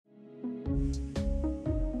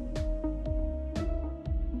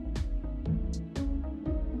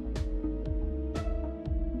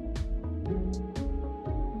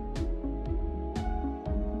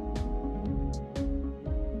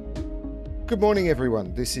Good morning,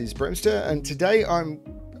 everyone. This is BremSter, and today I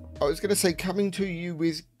was going to say coming to you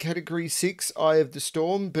with Category 6, Eye of the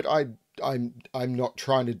Storm, but I'm not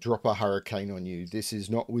trying to drop a hurricane on you. This is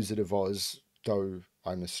not Wizard of Oz, though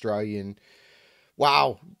I'm Australian.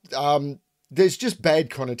 Wow. There's just bad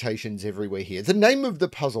connotations everywhere here. The name of the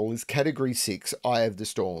puzzle is Category 6, Eye of the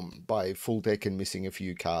Storm, by FullDeck and Missing a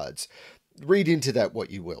Few Cards. Read into that what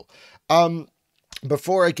you will.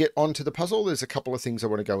 Before I get onto the puzzle, there's a couple of things I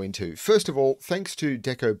want to go into. First of all, thanks to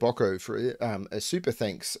Deco Bocco for a super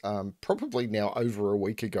thanks, probably now over a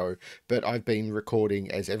week ago, but I've been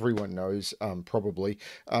recording, as everyone knows, probably,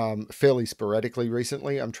 fairly sporadically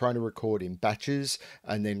recently. I'm trying to record in batches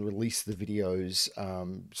and then release the videos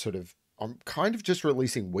I'm kind of just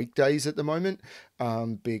releasing weekdays at the moment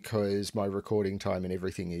because my recording time and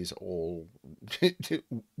everything is all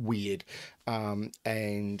weird.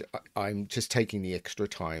 And I'm just taking the extra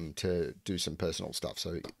time to do some personal stuff.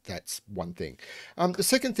 So that's one thing. The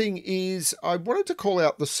second thing is I wanted to call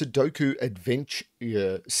out the Sudoku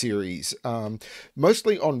Adventure series,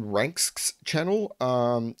 mostly on Rank's channel.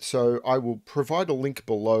 So I will provide a link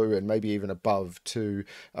below and maybe even above to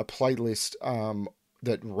a playlist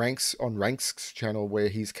that Rank's channel, where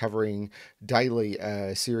he's covering daily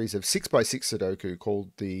a series of 6x6 Sudoku called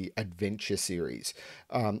the Adventure series.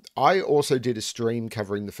 I also did a stream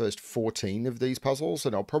covering the first 14 of these puzzles,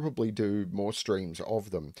 and I'll probably do more streams of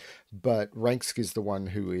them. But Rank's is the one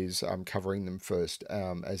who is covering them first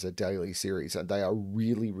as a daily series, and they are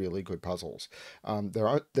really, really good puzzles. They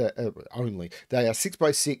are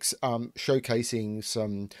 6x6, showcasing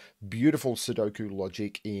some beautiful Sudoku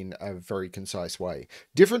logic in a very concise way.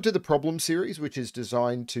 Different to the problem series, which is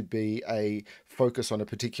designed to be a focus on a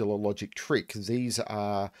particular logic trick. These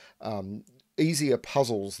are easier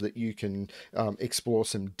puzzles that you can explore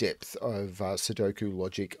some depth of Sudoku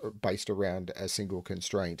logic based around a single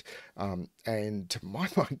constraint. And to my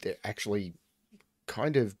mind, they're actually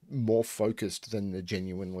kind of more focused than the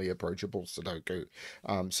genuinely approachable Sudoku.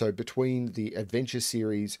 So between the Adventure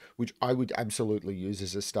series, which I would absolutely use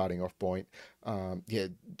as a starting off point,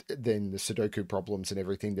 then the Sudoku problems and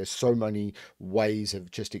everything, there's so many ways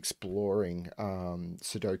of just exploring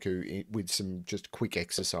Sudoku with some just quick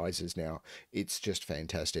exercises now. It's just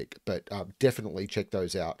fantastic. But definitely check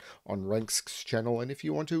those out on Rank's channel, and if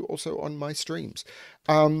you want to, also on my streams.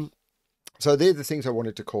 So they're the things I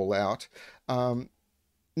wanted to call out.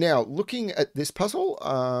 Now, looking at this puzzle,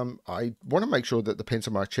 I want to make sure that the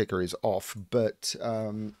pencil mark checker is off, but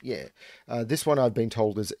this one I've been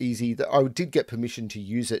told is easy. I did get permission to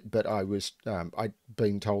use it, but I'd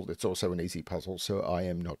been told it's also an easy puzzle, so I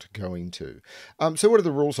am not going to. So what are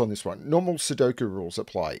the rules on this one? Normal Sudoku rules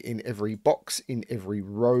apply. In every box, in every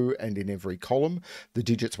row, and in every column, the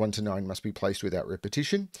digits 1 to 9 must be placed without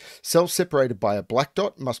repetition. Cells separated by a black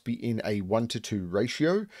dot must be in a 1 to 2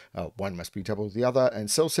 ratio. One must be double the other, and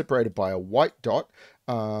cells separated by a white dot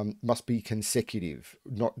must be consecutive.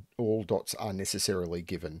 Not all dots are necessarily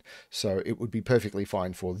given, so it would be perfectly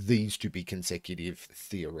fine for these to be consecutive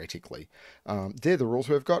theoretically. They're the rules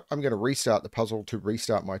we've got. I'm going to restart the puzzle to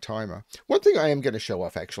restart my timer. One thing I am going to show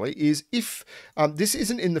off actually is if this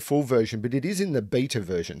isn't in the full version, but it is in the beta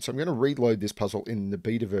version, so I'm going to reload this puzzle in the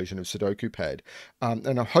beta version of Sudoku Pad,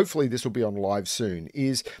 and hopefully this will be on live soon.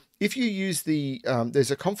 If you use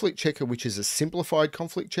there's a conflict checker, which is a simplified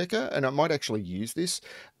conflict checker, and I might actually use this.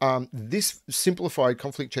 This simplified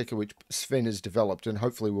conflict checker, which Sven has developed and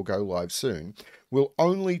hopefully will go live soon, will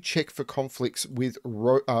only check for conflicts with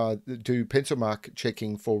do pencil mark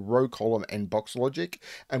checking for row, column, and box logic,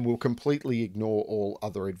 and will completely ignore all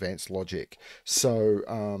other advanced logic.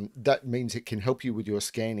 So that means it can help you with your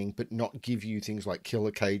scanning, but not give you things like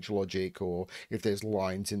killer cage logic or if there's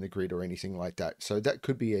lines in the grid or anything like that. So that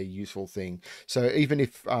could be a useful thing. So even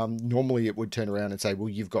if normally it would turn around and say, well,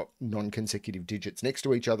 you've got non-consecutive digits next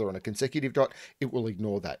to each other on a consecutive dot, it will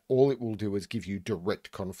ignore that. All it will do is give you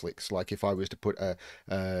direct conflicts. Like if I was to put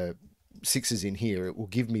sixes in here, it will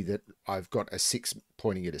give me that I've got a 6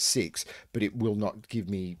 pointing at a 6, but it will not give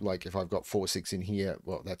me, like if I've got 4 6 in here,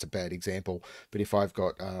 well, that's a bad example, but if I've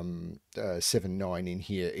got 7 9 in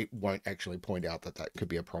here, it won't actually point out that that could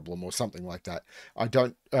be a problem or something like that.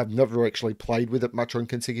 I've never actually played with it much on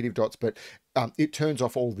consecutive dots, but it turns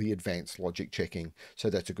off all the advanced logic checking, so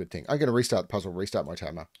that's a good thing. I'm going to restart the puzzle, restart my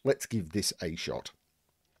timer. Let's give this a shot.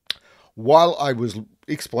 While I was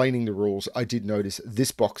explaining the rules, I did notice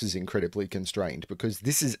this box is incredibly constrained because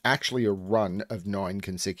this is actually a run of 9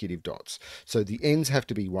 consecutive dots. So the ends have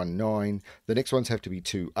to be 1 9, the next ones have to be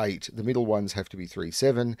 2 8, the middle ones have to be 3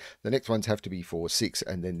 7, the next ones have to be 4 6,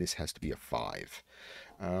 and then this has to be a 5.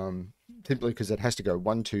 Simply because it has to go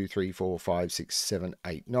 1, 2, 3, 4, 5, 6, 7,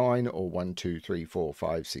 8, 9, or 1, 2, 3, 4,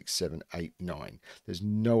 5, 6, 7, 8, 9. There's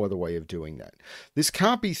no other way of doing that. This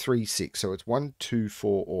can't be 3, 6, so it's 1, 2,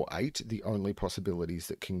 4, or 8, the only possibilities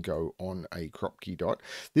that can go on a Kropki dot.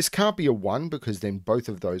 This can't be a 1 because then both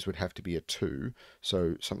of those would have to be a 2,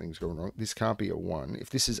 so something's going wrong. This can't be a 1.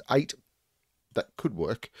 If this is 8, that could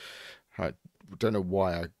work. I don't know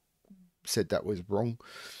why I said that was wrong,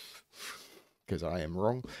 because I am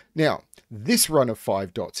wrong. Now, this run of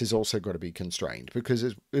 5 dots has also got to be constrained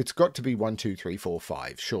because it's got to be 1, 2, 3, 4,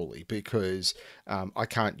 5, surely, because I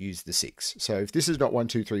can't use the 6. So if this is not 1,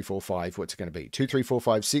 2, 3, 4, 5, what's it going to be? 2, 3, 4,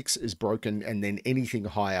 5, 6 is broken, and then anything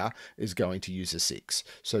higher is going to use a 6.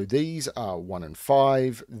 So these are 1 and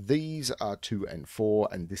 5, these are 2 and 4,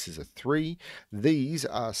 and this is a 3. These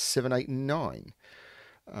are 7, 8, and 9.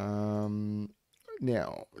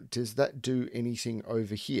 Now, does that do anything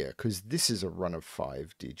over here? Because this is a run of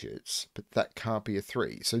 5 digits, but that can't be a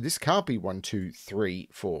 3. So this can't be 1, 2, 3,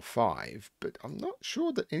 4, 5, but I'm not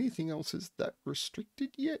sure that anything else is that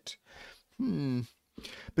restricted yet.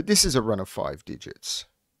 But this is a run of 5 digits.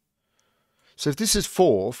 So if this is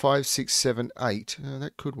 4, 5, 6, 7, 8,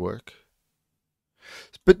 that could work.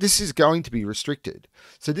 But this is going to be restricted.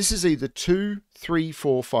 So this is either 2, 3,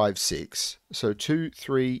 4, 5, 6. So 2,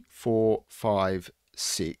 3, 4, 5,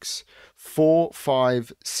 6. 4,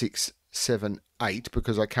 5, 6, 7, 8,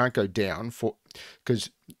 because I can't go down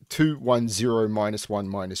because 2, 1, 0, minus 1,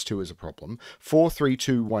 minus 2 is a problem. 4, 3,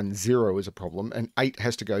 2, 1, 0 is a problem. And 8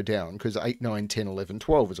 has to go down because 8, 9, 10, 11,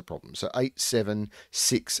 12 is a problem. So 8, 7,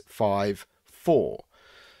 6, 5, 4.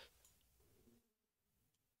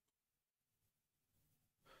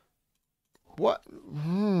 What?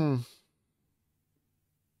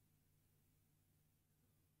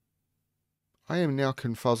 I am now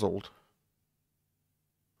confuzzled.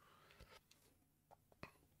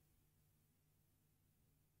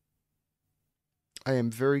 I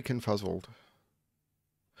am very confuzzled.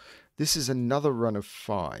 This is another run of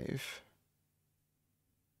 5.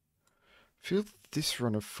 I feel this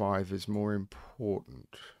run of 5 is more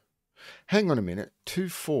important. Hang on a minute. 2,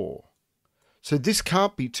 4. So this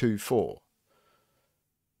can't be 2, 4.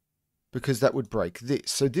 Because that would break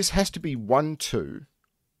this. So this has to be 1, 2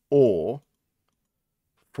 or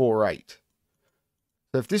 4, 8.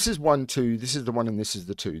 So if this is 1, 2, this is the 1 and this is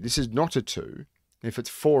the 2. This is not a 2. If it's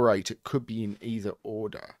 4, 8, it could be in either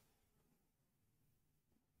order.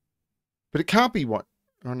 But it can't be 1.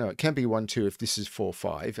 Oh no, it can be 1, 2 if this is 4,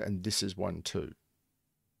 5 and this is 1, 2.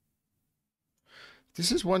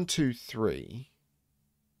 This is 1, 2, 3.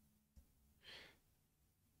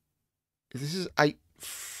 If this is 8,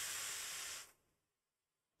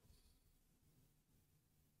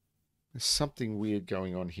 there's something weird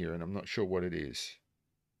going on here, and I'm not sure what it is.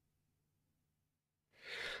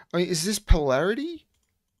 I mean, is this polarity?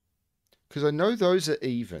 Because I know those are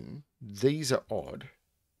even. These are odd.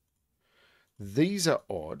 These are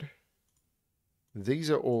odd.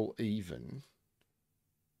 These are all even.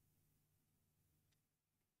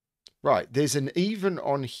 Right, there's an even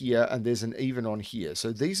on here, and there's an even on here.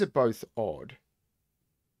 So these are both odd.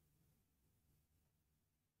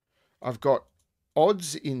 I've got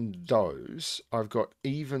odds in those. I've got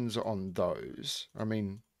evens on those. I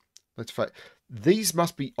mean, let's face these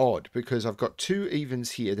must be odd because I've got 2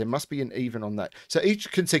 evens here. There must be an even on that. So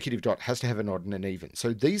each consecutive dot has to have an odd and an even.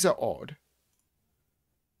 So these are odd.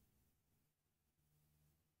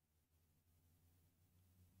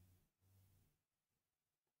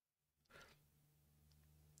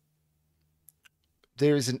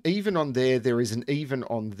 There is an even on there. There is an even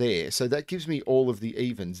on there. So that gives me all of the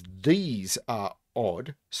evens. These are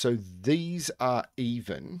odd. So these are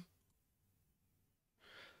even.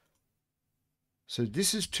 So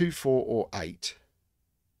this is 2, 4, or 8.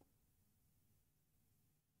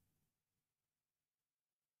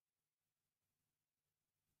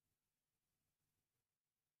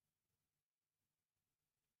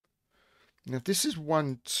 Now if this is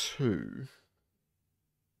 1, 2.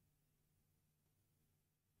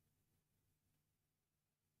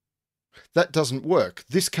 That doesn't work.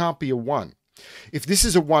 This can't be a 1. If this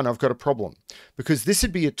is a 1, I've got a problem because this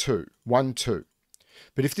would be a 2, 1, 2.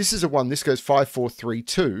 But if this is a 1, this goes 5, 4, 3,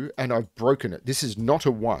 2, and I've broken it. This is not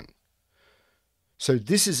a 1. So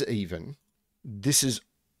this is even. This is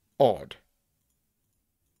odd.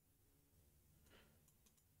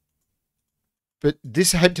 But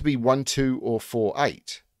this had to be 1, 2, or 4,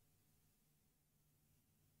 8.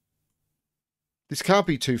 This can't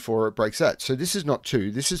be 2, 4, or it breaks that. So this is not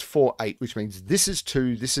 2. This is 4, 8, which means this is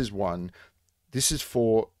 2, this is 1, this is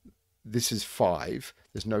 4, this is 5.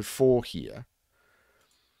 There's no 4 here.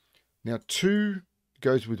 Now 2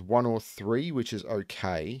 goes with 1 or 3, which is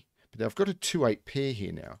okay. But I've got a 2-8 pair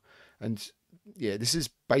here now. And yeah, this is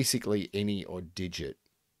basically any odd digit.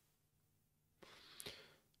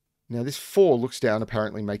 Now this 4 looks down,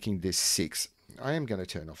 apparently making this 6. I am going to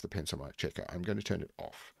turn off the pencil mark checker. I'm going to turn it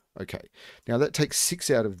off. Okay. Now that takes 6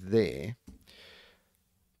 out of there.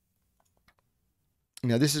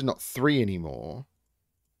 Now this is not 3 anymore.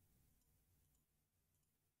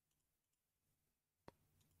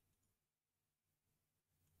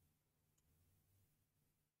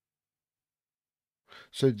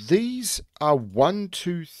 So these are 1,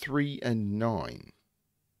 2, 3, and 9.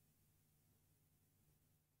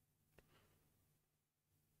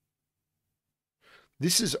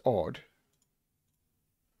 This is odd.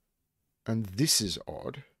 And this is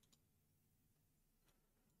odd.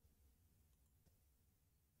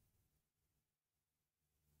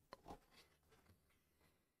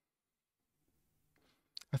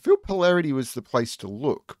 I feel polarity was the place to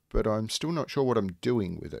look, but I'm still not sure what I'm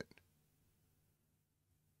doing with it.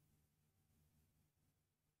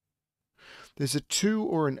 There's a 2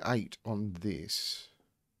 or an 8 on this.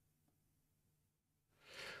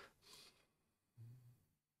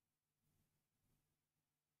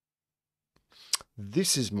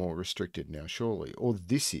 This is more restricted now, surely. Or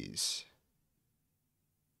this is.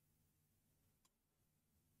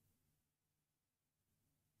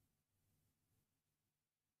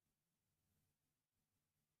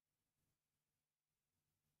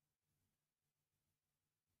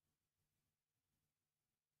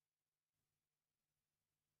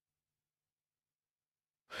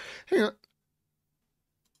 Hang on.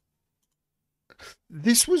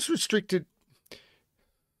 This was restricted.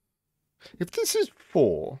 If this is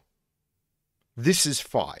 4, this is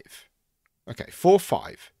 5. Okay, 4,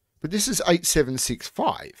 5. But this is 8, 7, 6,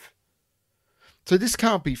 5. So this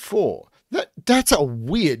can't be 4. That's a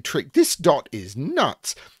weird trick. This dot is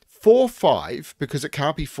nuts. 4, 5, because it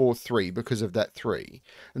can't be 4, 3 because of that 3.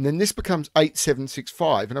 And then this becomes 8, 7, 6,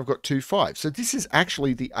 5, and I've got 2, 5. So this is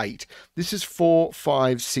actually the 8. This is 4,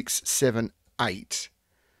 5, 6, 7, 8.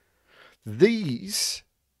 These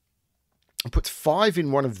puts 5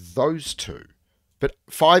 in one of those two. But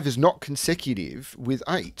 5 is not consecutive with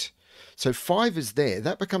 8. So 5 is there.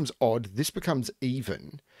 That becomes odd. This becomes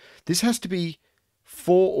even. This has to be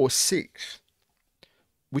 4 or 6.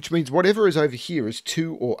 Which means whatever is over here is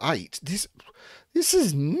 2 or 8. This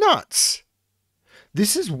is nuts.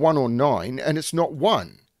 This is 1 or 9, and it's not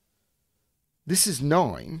 1. This is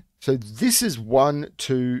 9. So this is 1,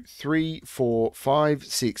 2, 3, 4, 5,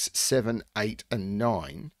 6, 7, 8, and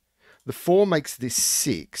 9. The 4 makes this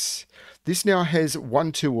 6. This now has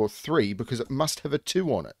 1, 2, or 3 because it must have a 2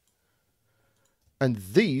 on it. And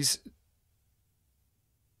these,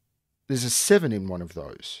 there's a 7 in one of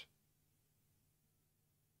those.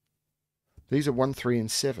 These are 1, 3,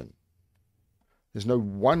 and 7. There's no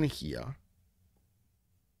 1 here.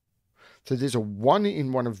 So there's a 1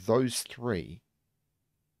 in one of those 3.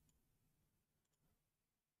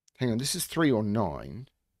 Hang on, this is 3 or 9.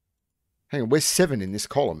 Hang on, where's 7 in this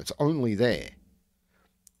column? It's only there.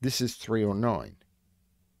 This is 3 or 9.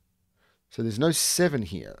 So there's no 7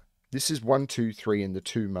 here. This is 1, 2, 3, and the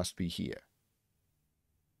 2 must be here.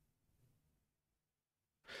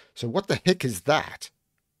 So what the heck is that?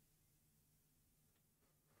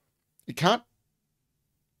 It can't...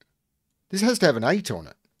 This has to have an 8 on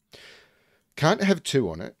it. Can't have 2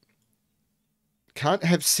 on it. Can't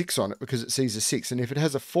have 6 on it because it sees a 6. And if it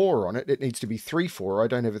has a 4 on it, it needs to be 3, 4. I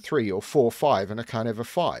don't have a 3. Or 4, 5. And I can't have a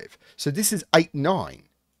 5. So this is 8, 9.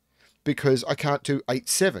 Because I can't do 8,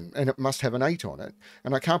 7. And it must have an 8 on it.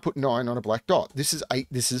 And I can't put 9 on a black dot. This is 8.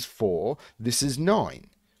 This is 4. This is 9.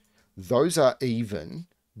 Those are even.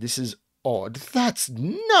 This is odd. That's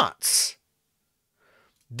nuts.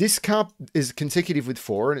 This is consecutive with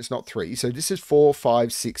 4 and it's not 3. So this is 4,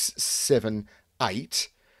 5, 6, 7, 8.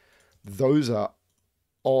 Those are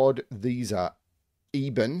odd. These are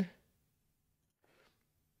even.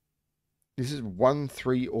 This is 1,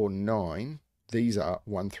 3, or 9. These are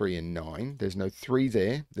 1, 3, and 9. There's no 3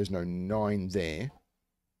 there. There's no 9 there.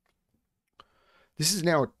 This is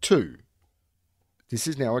now a 2. This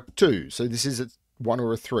is now a 2. So this is a 1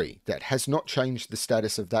 or a 3. That has not changed the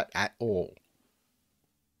status of that at all.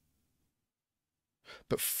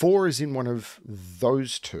 But 4 is in one of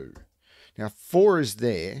those 2. Now 4 is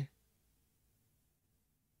there.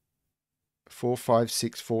 4, 5,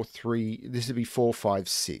 6, 4, 3. This would be 4, 5,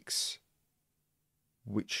 6.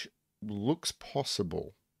 Which looks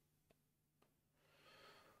possible.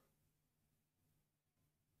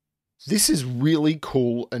 This is really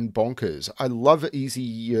cool and bonkers. I love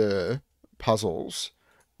easier puzzles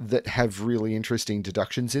that have really interesting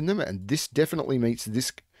deductions in them, and this definitely meets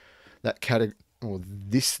that category, or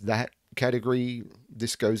that category.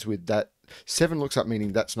 This goes with that. 7 looks up,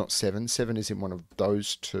 meaning that's not 7. 7 is in one of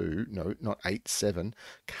those two. No, not 8, 7.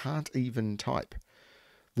 Can't even type.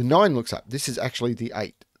 The 9 looks up. This is actually the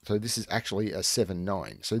 8. So this is actually a 7,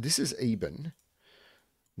 9. So this is even.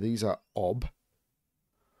 These are ob.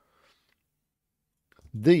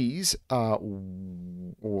 These are,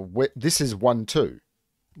 this is 1, 2.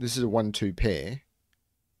 This is a 1, 2 pair.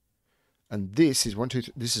 And this is 1, 2,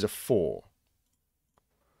 3. This is a 4.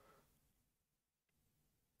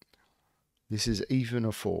 This is even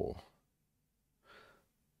a 4.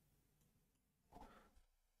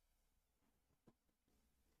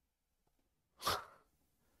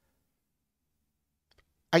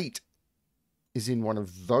 Eight is in one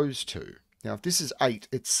of those two. Now, if this is 8,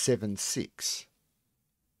 it's 7, 6.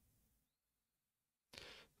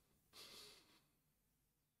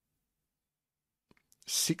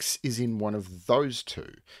 Six is in one of those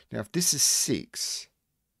two. Now, if this is 6,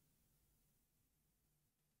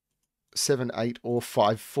 7, 8, or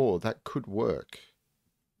 5, 4, that could work.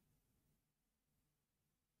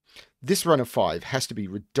 This run of 5 has to be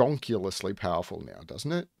redonkulously powerful now,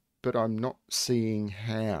 doesn't it? But I'm not seeing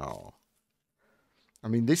how. I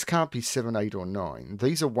mean, this can't be 7, 8, or 9.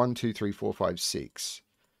 These are 1, 2, 3, 4, 5, 6.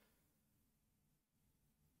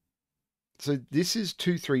 So this is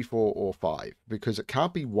 2, 3, 4, or 5, because it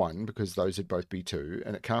can't be 1, because those would both be 2,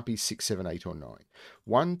 and it can't be 6, 7, 8, or 9.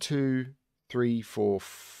 1, 2, 3, 4,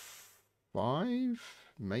 5,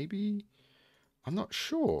 maybe? I'm not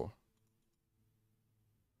sure.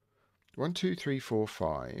 1, 2, 3, 4,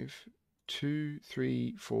 5. 2,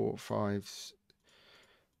 3, 4, 5.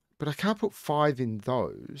 But I can't put 5 in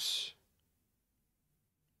those.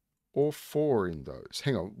 Or 4 in those.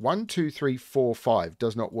 Hang on. 1, 2, 3, 4, 5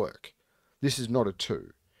 does not work. This is not a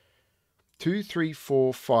 2. 2, 3,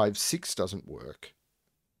 4, 5, 6 doesn't work.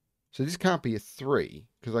 So this can't be a 3,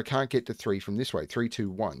 because I can't get to 3 from this way. 3, 2,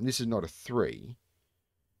 1. This is not a 3.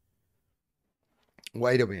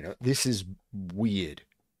 Wait a minute. This is weird.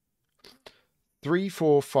 3,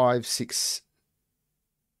 4, 5, 6,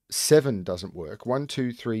 7 doesn't work. 1,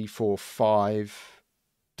 2, 3, 4, 5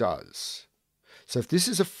 does. So if this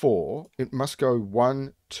is a 4, it must go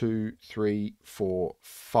 1, 2, 3, 4,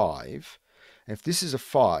 5. And if this is a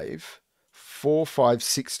 5, 4, 5,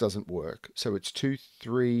 6 doesn't work. So it's 2,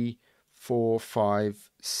 3, 4, 5,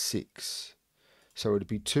 6. So it'd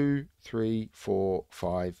be 2, 3, 4,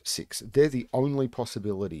 5, 6. They're the only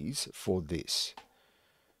possibilities for this,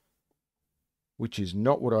 which is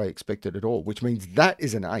not what I expected at all, which means that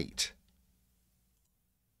is an 8.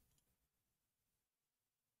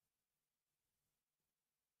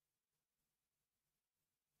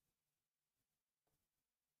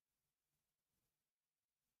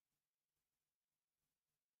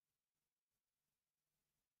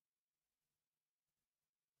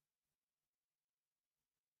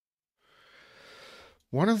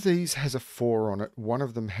 One of these has a 4 on it. One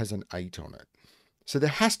of them has an 8 on it. So there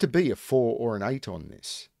has to be a 4 or an 8 on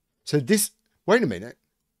this. So this, wait a minute.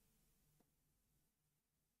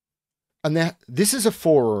 And this is a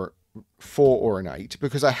 4 or an 8,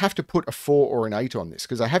 because I have to put a 4 or an 8 on this,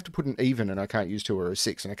 because I have to put an even, and I can't use 2 or a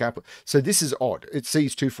 6, and I can't put, so this is odd. It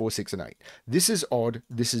sees 2, 4, 6, and 8. This is odd.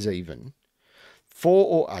 This is even.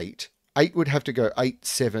 4 or 8. 8 would have to go 8,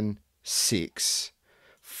 7, 6.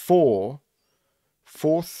 4,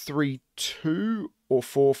 4, 3, 2, or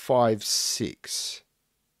 4, 5, 6.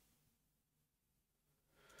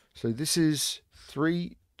 So this is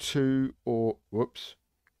 3, 2, or, whoops,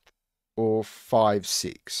 or 5,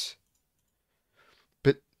 6.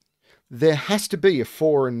 But there has to be a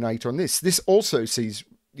 4 and an 8 on this. This also sees,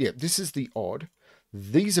 yeah, this is the odd.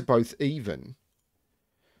 These are both even.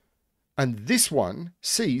 And this one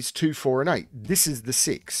sees 2, 4, and 8. This is the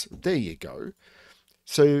 6. There you go.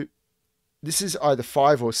 So this is either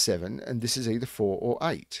 5 or 7, and this is either 4 or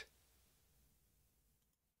 8.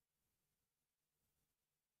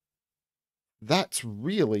 That's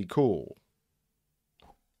really cool.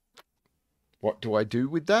 What do I do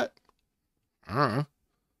with that?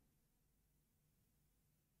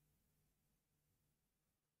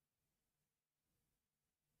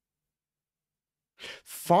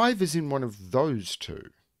 5 is in one of those two.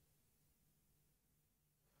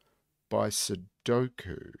 By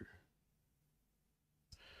Sudoku.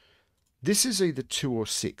 This is either 2 or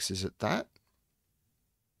 6. Is it that?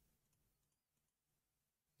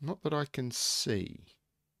 Not that I can see.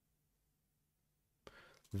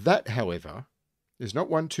 That, however, is not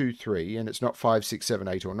 1, 2, 3, and it's not 5, 6, 7,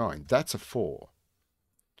 8, or 9. That's a 4.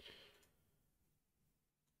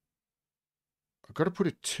 I've got to put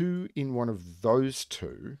a 2 in one of those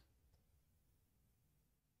two.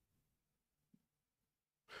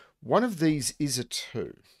 One of these is a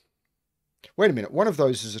 2. Wait a minute, one of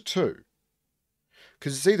those is a 2.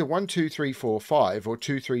 Because it's either 1, 2, 3, 4, 5 or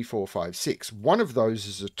 2, 3, 4, 5, 6. One of those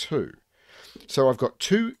is a 2. So I've got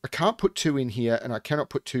 2. I can't put 2 in here and I cannot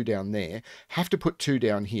put 2 down there. Have to put 2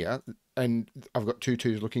 down here and I've got 2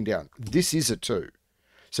 2s looking down. This is a 2.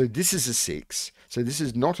 So this is a 6. So this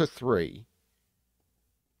is not a 3.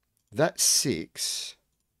 That's 6.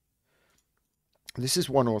 This is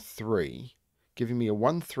 1 or 3, giving me a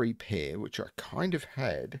 1 3 pair, which I kind of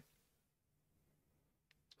had.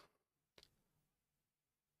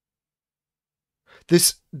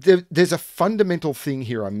 There's a fundamental thing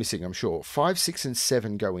here I'm missing, I'm sure. 5, 6, and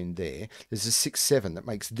 7 go in there. There's a 6, 7 that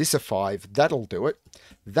makes this a 5. That'll do it.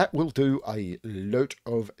 That will do a lot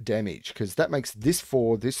of damage because that makes this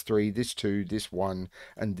 4, this 3, this 2, this 1,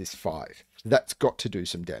 and this 5. That's got to do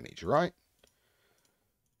some damage, right?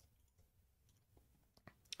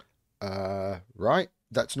 Right.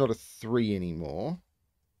 That's not a 3 anymore.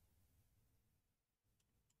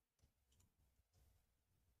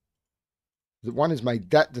 The 1 has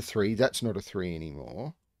made that the 3. That's not a 3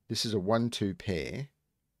 anymore. This is a 1 2 pair.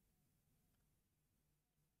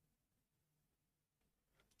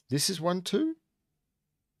 This is 1 2.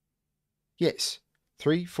 Yes.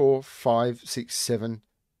 3 4 5 6 7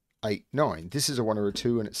 8 9. This is a 1 or a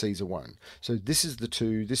 2 and it sees a 1. So this is the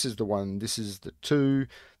 2, this is the 1, this is the 2,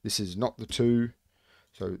 this is not the 2.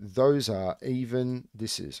 So those are even.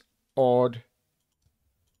 This is odd.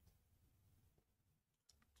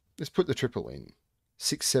 Let's put the triple in.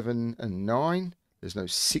 6, 7, and 9. There's no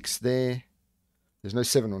 6 there. There's no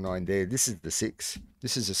 7 or 9 there. This is the 6.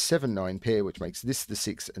 This is a 7, 9 pair, which makes this the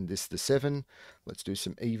 6 and this the 7. Let's do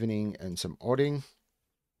some evening and some odding.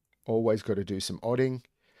 Always got to do some odding.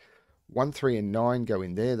 1, 3, and 9 go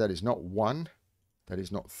in there. That is not 1. That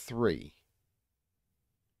is not 3.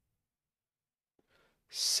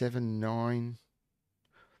 7, 9.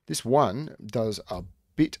 This 1 does a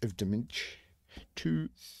bit of damage. 2,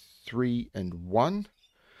 3, and 1.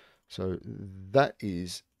 So that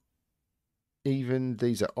is even.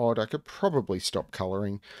 These are odd. I could probably stop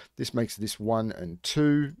colouring. This makes this 1 and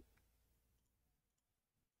 2.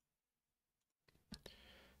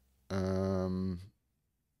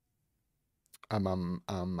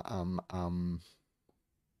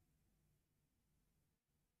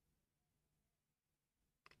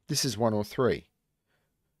 This is 1 or 3.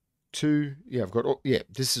 2, yeah, I've got, yeah,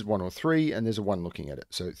 this is 1 or 3, and there's a 1 looking at it.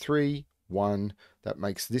 So 3, 1, that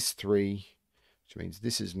makes this 3, which means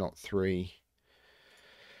this is not 3.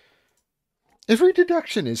 Every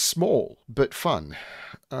deduction is small, but fun.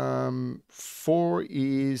 4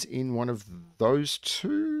 is in one of those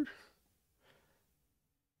two.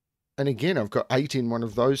 And again, I've got 8 in one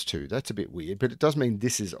of those two. That's a bit weird, but it does mean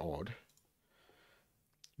this is odd.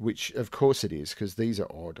 Which, of course it is, because these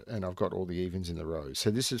are odd, and I've got all the evens in the rows. So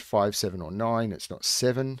this is 5, 7, or 9. It's not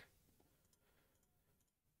 7.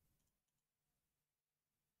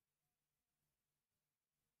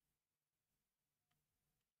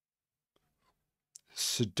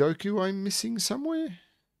 Sudoku I'm missing somewhere?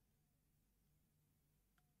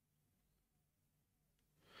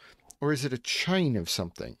 Or is it a chain of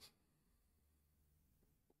something?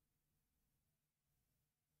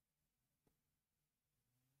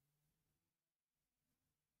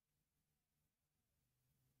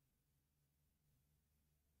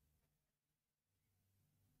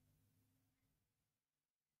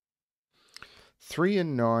 Three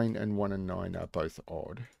and 9 and 1 and 9 are both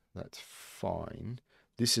odd. That's fine.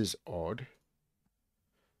 This is odd.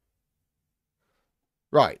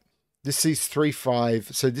 Right. This sees 3, 5.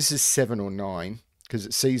 So this is 7 or 9 because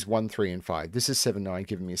it sees 1, 3, and 5. This is 7, 9,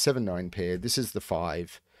 giving me a 7, 9 pair. This is the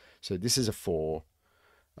 5. So this is a 4.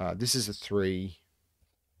 This is a 3.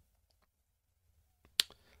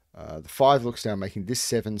 The 5 looks down, making this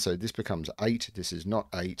 7. So this becomes 8. This is not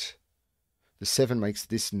 8. The 7 makes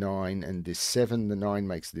this 9 and this 7. The 9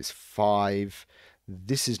 makes this 5.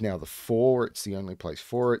 This is now the 4. It's the only place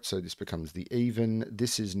for it. So this becomes the even.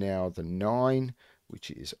 This is now the 9,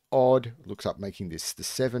 which is odd. Looks up making this the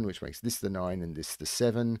 7, which makes this the 9 and this the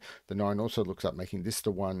 7. The 9 also looks up making this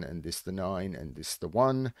the 1 and this the 9 and this the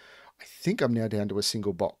 1. I think I'm now down to a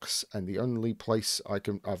single box, and the only place I've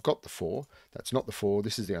got the 4. That's not the 4.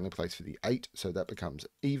 This is the only place for the 8, so that becomes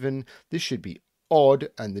even. This should be odd,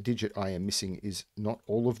 and the digit I am missing is not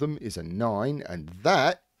all of them, is a 9, and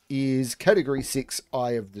that is category 6,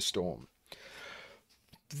 Eye of the Storm.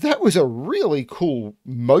 That was a really cool,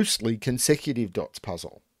 mostly consecutive dots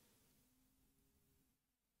puzzle.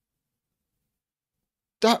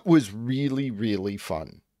 That was really, really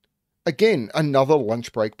fun. Again, another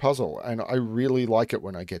lunch break puzzle, and I really like it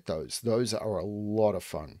when I get those. Those are a lot of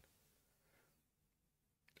fun.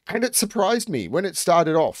 And it surprised me when it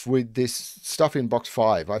started off with this stuff in box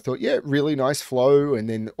 5. I thought, yeah, really nice flow. And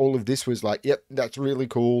then all of this was like, yep, that's really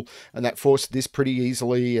cool. And that forced this pretty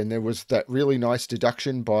easily. And there was that really nice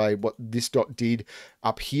deduction by what this dot did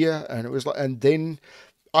up here. And it was like, and then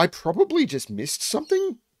I probably just missed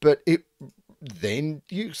something, but it then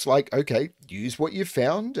it's like, okay, use what you've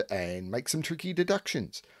found and make some tricky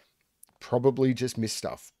deductions. Probably just missed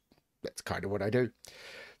stuff. That's kind of what I do.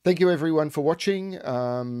 Thank you everyone for watching.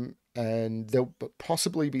 And there'll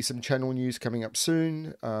possibly be some channel news coming up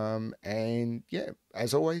soon. And yeah,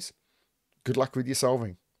 as always, good luck with your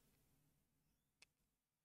solving.